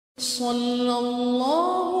صلى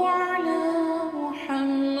الله على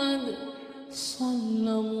محمد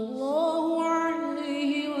صلى الله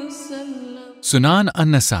عليه وسلم. Sunan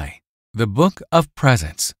Nasai, the Book of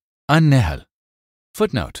Presents, An-Nihl.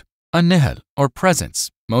 Footnote: An-Nihl, or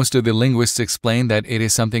presents. Most of the linguists explain that it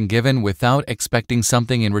is something given without expecting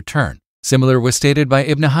something in return. Similar was stated by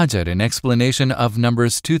Ibn Hajar in explanation of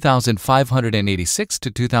numbers 2586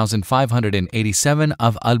 to 2587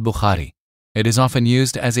 of Al-Bukhari. It is often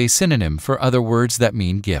used as a synonym for other words that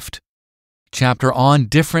mean gift. Chapter on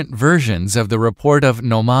different versions of the report of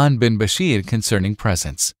Nu'man bin Bashir concerning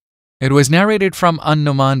presents. It was narrated from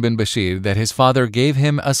Nu'man bin Bashir that his father gave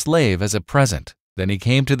him a slave as a present. Then he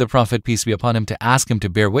came to the Prophet, peace be upon him, to ask him to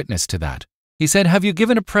bear witness to that. He said, "Have you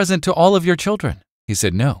given a present to all of your children?" He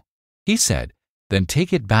said, "No." He said, "Then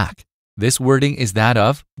take it back." This wording is that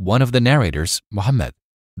of one of the narrators, Muhammad.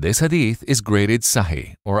 This hadith is graded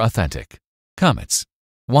sahih, or authentic. Comments.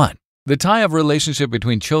 1. The tie of relationship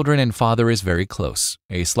between children and father is very close.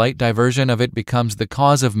 A slight diversion of it becomes the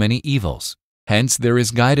cause of many evils. Hence, there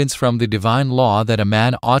is guidance from the divine law that a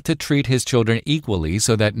man ought to treat his children equally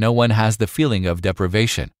so that no one has the feeling of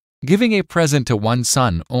deprivation. Giving a present to one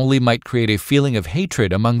son only might create a feeling of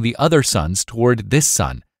hatred among the other sons toward this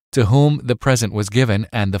son, to whom the present was given,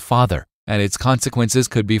 and the father, and its consequences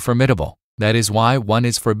could be formidable. That is why one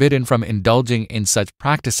is forbidden from indulging in such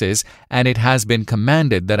practices, and it has been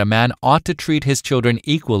commanded that a man ought to treat his children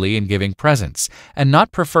equally in giving presents, and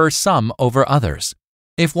not prefer some over others.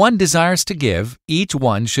 If one desires to give, each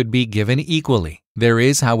one should be given equally. There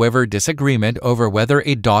is, however, disagreement over whether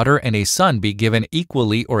a daughter and a son be given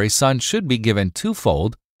equally or a son should be given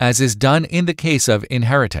twofold, as is done in the case of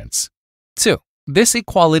inheritance. 2. This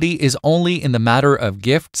equality is only in the matter of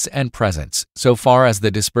gifts and presents. So far as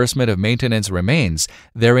the disbursement of maintenance remains,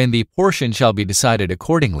 therein the portion shall be decided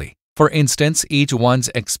accordingly. For instance, each one's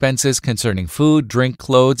expenses concerning food, drink,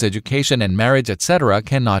 clothes, education, and marriage, etc.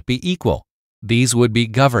 cannot be equal. These would be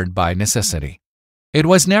governed by necessity. It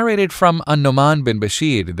was narrated from Nu'man bin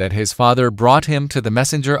Bashir that his father brought him to the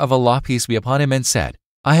Messenger of Allah, peace be upon him, and said,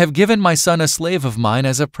 "I have given my son a slave of mine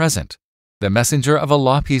as a present." The Messenger of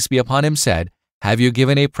Allah, peace be upon him, said, "Have you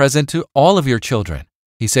given a present to all of your children?"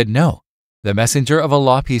 He said, "No." The Messenger of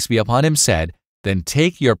Allah, peace be upon him, said, "Then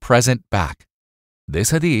take your present back."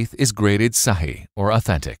 This hadith is graded sahih, or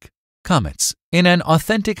authentic. Comments. In an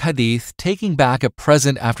authentic hadith, taking back a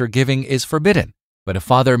present after giving is forbidden, but a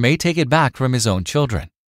father may take it back from his own children.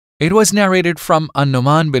 It was narrated from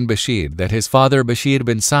Nu'man bin Bashir that his father Bashir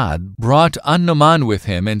bin Sa'd brought Nu'man with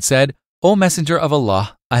him and said, "O Messenger of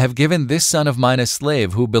Allah, I have given this son of mine a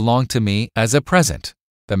slave who belonged to me as a present."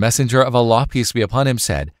 The Messenger of Allah, peace be upon him,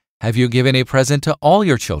 said, "Have you given a present to all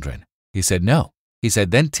your children?" He said, "No." He said,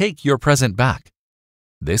 "Then take your present back."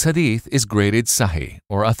 This hadith is graded sahih,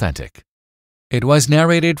 or authentic. It was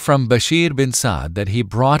narrated from Bashir bin Sa'd that he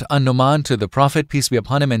brought Nu'man to the Prophet, peace be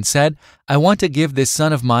upon him, and said, "I want to give this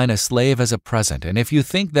son of mine a slave as a present, and if you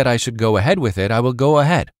think that I should go ahead with it, I will go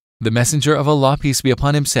ahead." The Messenger of Allah, peace be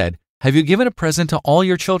upon him, said, "Have you given a present to all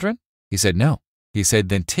your children?" He said, "No." He said,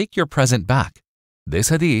 "Then take your present back." This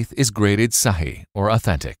hadith is graded sahih, or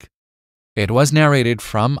authentic. It was narrated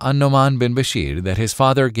from Nu'man bin Bashir that his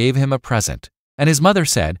father gave him a present, and his mother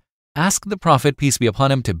said, "Ask the Prophet, peace be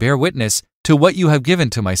upon him, to bear witness to what you have given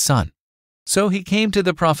to my son." So he came to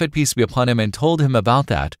the Prophet, peace be upon him, and told him about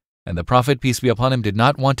that, and the Prophet, peace be upon him, did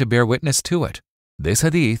not want to bear witness to it. This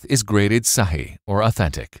hadith is graded sahih, or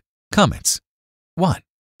authentic. Comments. 1.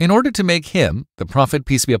 In order to make him, the Prophet,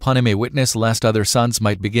 peace be upon him, a witness lest other sons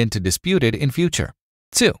might begin to dispute it in future.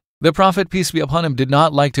 2. The Prophet, peace be upon him, did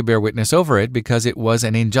not like to bear witness over it because it was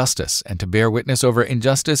an injustice, and to bear witness over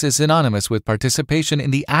injustice is synonymous with participation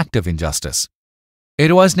in the act of injustice.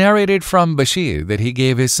 It was narrated from Bashir that he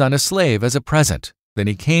gave his son a slave as a present. Then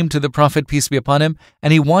he came to the Prophet, peace be upon him,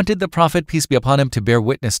 and he wanted the Prophet, peace be upon him, to bear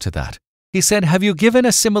witness to that. He said, "Have you given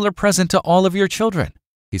a similar present to all of your children?"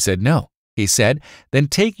 He said, "No." He said, "Then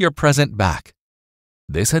take your present back."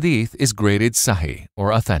 This hadith is graded sahih,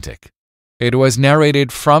 or authentic. It was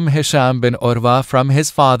narrated from Hisham bin Urwa from his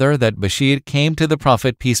father that Bashir came to the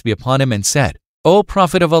Prophet, peace be upon him, and said, "O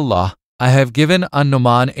Prophet of Allah, I have given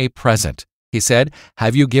Nu'man a present." He said,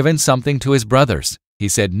 "Have you given something to his brothers?" He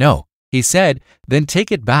said, "No." He said, "Then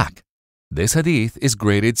take it back." This hadith is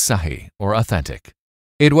graded sahih, or authentic.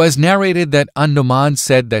 It was narrated that Nu'man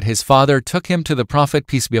said that his father took him to the Prophet,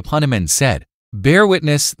 peace be upon him, and said, "Bear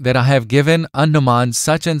witness that I have given Nu'man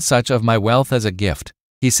such and such of my wealth as a gift."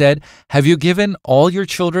 He said, "Have you given all your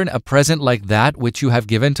children a present like that which you have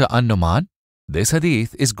given to Nu'man?" This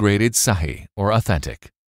hadith is graded sahih, or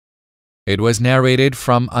authentic. It was narrated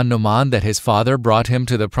from An-Nu'man that his father brought him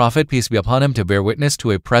to the Prophet, peace be upon him, to bear witness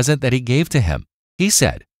to a present that he gave to him. He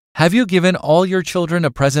said, "Have you given all your children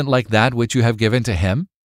a present like that which you have given to him?"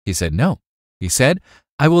 He said, "No." He said,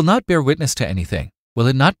 "I will not bear witness to anything. Will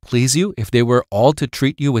it not please you if they were all to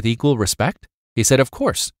treat you with equal respect?" He said, "Of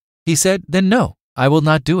course." He said, "Then no, I will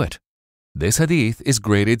not do it." This hadith is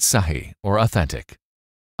graded Sahih or authentic.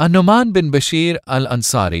 An-Nu'man bin Bashir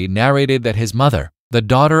al-Ansari narrated that his mother, the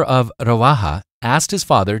daughter of Rawaha, asked his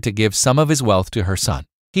father to give some of his wealth to her son.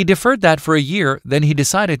 He deferred that for a year, then he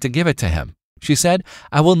decided to give it to him. She said,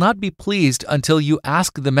 "I will not be pleased until you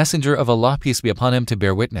ask the Messenger of Allah, peace be upon him, to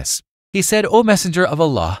bear witness." He said, "O Messenger of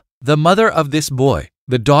Allah, the mother of this boy,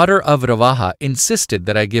 the daughter of Rawaha, insisted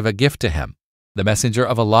that I give a gift to him." The Messenger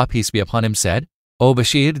of Allah, peace be upon him, said, "O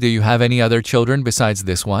Bashir, do you have any other children besides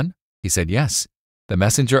this one?" He said, "Yes." The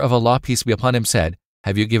Messenger of Allah, peace be upon him, said,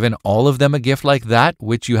 "Have you given all of them a gift like that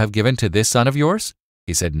which you have given to this son of yours?"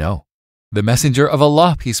 He said, "No." The Messenger of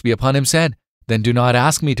Allah, peace be upon him, said, "Then do not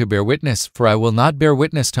ask me to bear witness, for I will not bear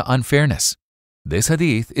witness to unfairness." This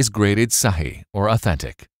hadith is graded Sahih or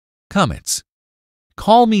authentic. Comments.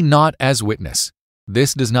 Call me not as witness.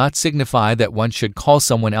 This does not signify that one should call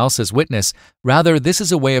someone else as witness. Rather, this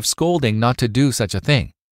is a way of scolding not to do such a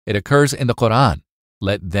thing. It occurs in the Quran.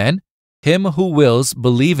 Let then him who wills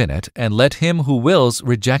believe in it, and let him who wills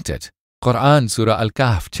reject it. Quran, Surah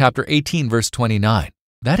Al-Kahf, chapter 18, verse 29.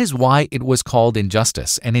 That is why it was called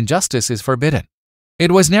injustice, and injustice is forbidden.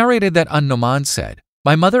 It was narrated that An-Nu'man said,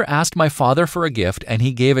 "My mother asked my father for a gift, and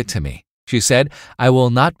he gave it to me. She said, 'I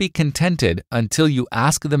will not be contented until you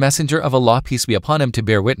ask the Messenger of Allah, peace be upon him, to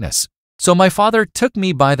bear witness.' So my father took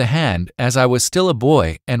me by the hand as I was still a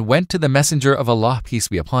boy and went to the Messenger of Allah, peace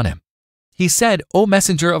be upon him. He said, 'O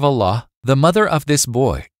Messenger of Allah, the mother of this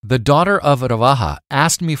boy, the daughter of Rawaha,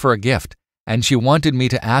 asked me for a gift, and she wanted me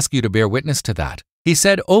to ask you to bear witness to that.' He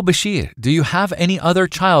said, 'O Bashir, do you have any other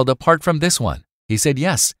child apart from this one?' He said,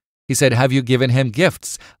 'Yes.' He said, 'Have you given him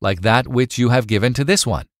gifts like that which you have given to this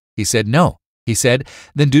one?' He said, 'No.' He said,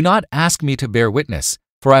 'Then do not ask me to bear witness,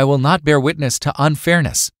 for I will not bear witness to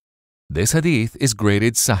unfairness.' This hadith is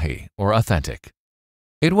graded Sahih or authentic.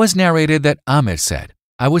 It was narrated that Amir said,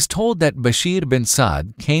 "I was told that Bashir bin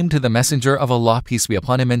Sa'd came to the Messenger of Allah, peace be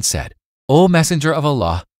upon him, and said, 'O Messenger of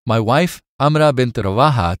Allah, my wife Amra bint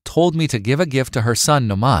Rawaha told me to give a gift to her son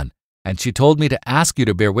Nu'man, and she told me to ask you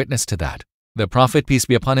to bear witness to that.' The Prophet, peace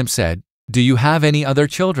be upon him, said, 'Do you have any other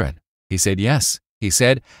children?' He said, 'Yes.' He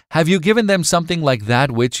said, 'Have you given them something like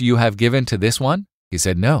that which you have given to this one?' He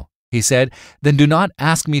said, 'No.' He said, 'Then do not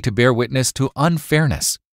ask me to bear witness to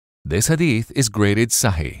unfairness.' This hadith is graded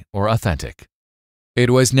Sahih or authentic.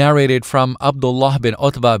 It was narrated from Abdullah bin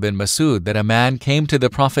Utbah bin Masud that a man came to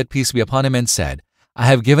the Prophet, peace be upon him, and said, 'I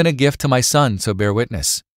have given a gift to my son, so bear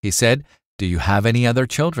witness.' He said, 'Do you have any other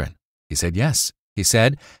children?' He said, 'Yes.' He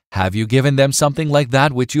said, 'Have you given them something like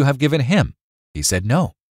that which you have given him?' He said,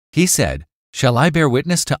 'No.' He said, 'Shall I bear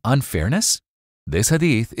witness to unfairness?' This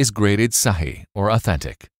hadith is graded Sahih or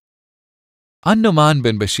authentic. An-Nu'man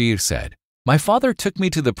bin Bashir said, "My father took me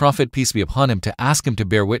to the Prophet, peace be upon him, to ask him to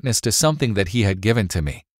bear witness to something that he had given to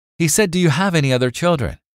me. He said, 'Do you have any other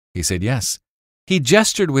children?' He said, 'Yes.' He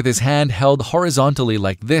gestured with his hand held horizontally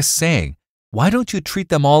like this, saying, 'Why don't you treat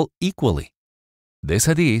them all equally?' This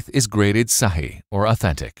hadith is graded Sahih or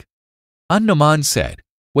authentic. An-Nu'man said,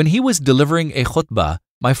 "When he was delivering a khutbah,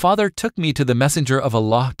 my father took me to the Messenger of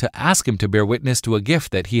Allah to ask him to bear witness to a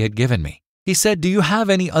gift that he had given me. He said, 'Do you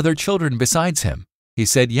have any other children besides him?' He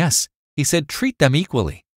said, 'Yes.' He said, 'Treat them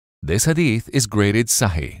equally.' This hadith is graded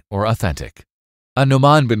Sahih or authentic.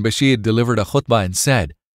 An-Nu'man bin Bashir delivered a khutbah and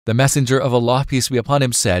said, the Messenger of Allah, peace be upon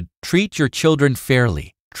him, said, 'Treat your children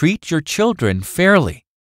fairly. Treat your children fairly.'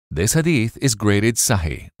 This hadith is graded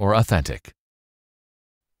Sahih or authentic.